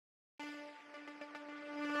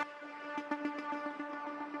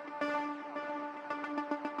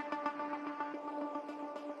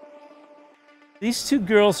These two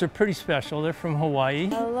girls are pretty special. They're from Hawaii.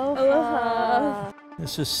 Aloha. Aloha.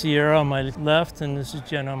 This is Ciera on my left and this is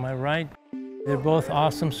Jenna on my right. They're both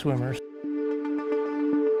awesome swimmers.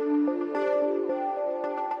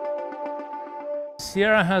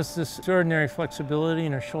 Ciera has this extraordinary flexibility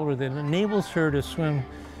in her shoulder that enables her to swim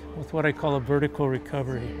with what I call a vertical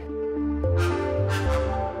recovery.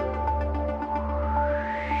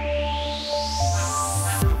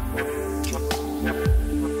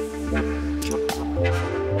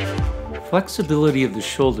 Flexibility of the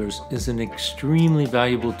shoulders is an extremely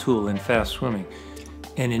valuable tool in fast swimming,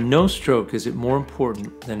 and in no stroke is it more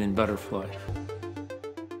important than in butterfly.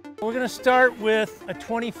 We're going to start with a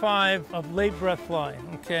 25 of late breath fly,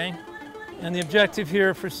 okay? And the objective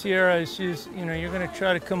here for Ciera is you're going to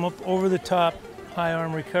try to come up over the top, high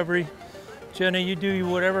arm recovery. Jenna, you do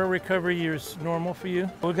whatever recovery is normal for you.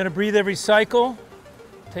 We're going to breathe every cycle.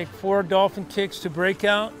 Take 4 dolphin kicks to break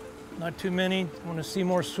out. Not too many. Want to see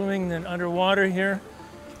more swimming than underwater here.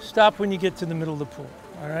 Stop when you get to the middle of the pool.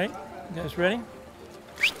 All right? You guys ready?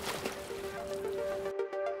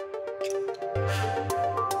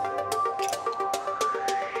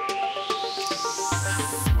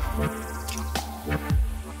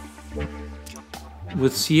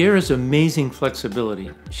 With Ciera's amazing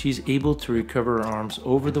flexibility, she's able to recover her arms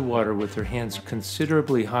over the water with her hands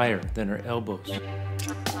considerably higher than her elbows.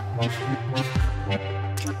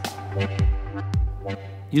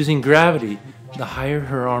 Using gravity, the higher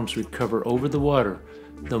her arms recover over the water,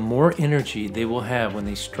 the more energy they will have when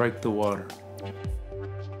they strike the water.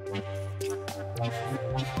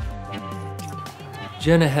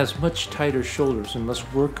 Jenna has much tighter shoulders and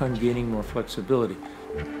must work on gaining more flexibility,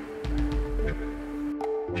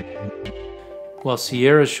 while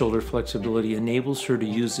Ciera's shoulder flexibility enables her to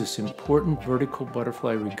use this important vertical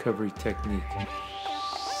butterfly recovery technique.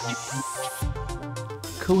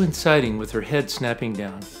 Coinciding with her head snapping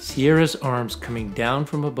down, Ciera's arms coming down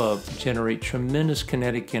from above generate tremendous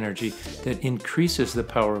kinetic energy that increases the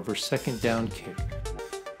power of her second down kick,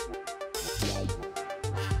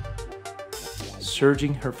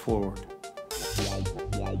 surging her forward.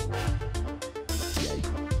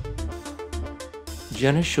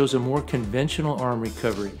 Jenna shows a more conventional arm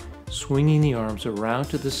recovery, swinging the arms around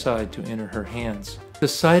to the side to enter her hands. The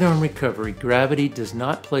sidearm recovery, gravity does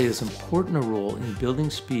not play as important a role in building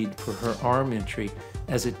speed for her arm entry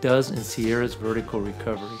as it does in Ciera's vertical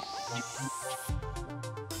recovery.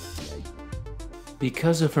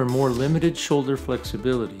 Because of her more limited shoulder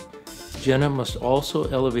flexibility, Jenna must also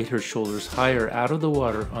elevate her shoulders higher out of the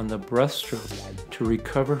water on the breaststroke to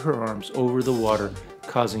recover her arms over the water,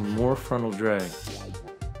 causing more frontal drag.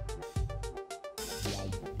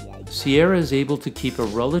 Ciera is able to keep a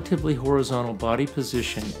relatively horizontal body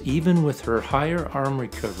position even with her higher arm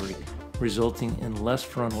recovery, resulting in less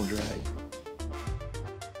frontal drag.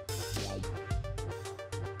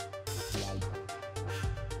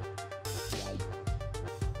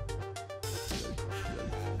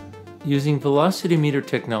 Using velocity-meter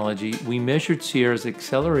technology, we measured Ciera's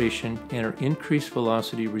acceleration and her increased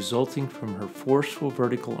velocity resulting from her forceful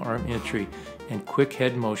vertical arm entry and quick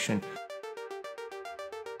head motion,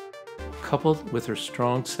 coupled with her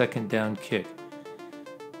strong second down kick.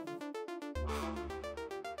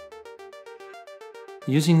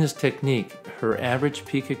 Using this technique, her average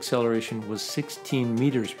peak acceleration was 16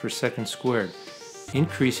 meters per second squared,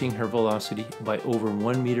 increasing her velocity by over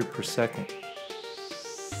 1 meter per second.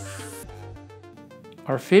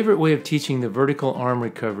 Our favorite way of teaching the vertical arm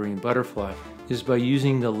recovery in butterfly is by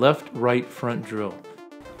using the left-right front drill.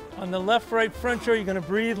 On the left-right front drill, you're going to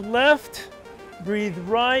breathe left, breathe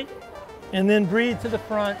right, and then breathe to the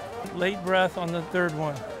front. Late breath on the third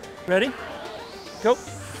one. Ready? Go.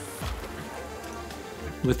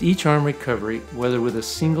 With each arm recovery, whether with a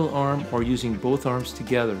single arm or using both arms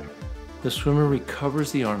together, the swimmer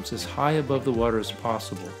recovers the arms as high above the water as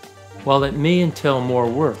possible. While it may entail more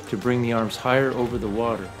work to bring the arms higher over the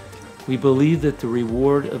water, we believe that the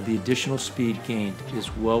reward of the additional speed gained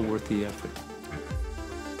is well worth the effort.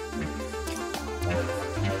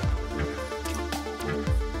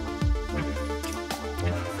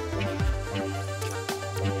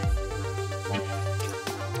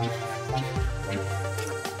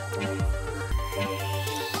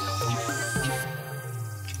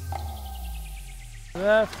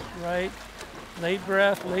 Left, right, late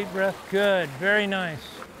breath, good, very nice.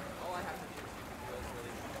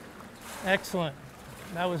 Excellent,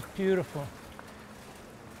 that was beautiful.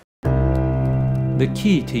 The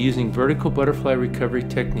key to using vertical butterfly recovery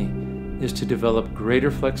technique is to develop greater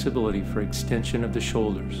flexibility for extension of the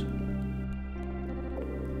shoulders.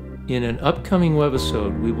 In an upcoming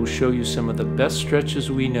webisode, we will show you some of the best stretches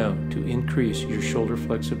we know to increase your shoulder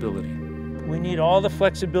flexibility. We need all the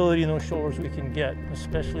flexibility in those shoulders we can get,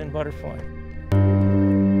 especially in butterfly.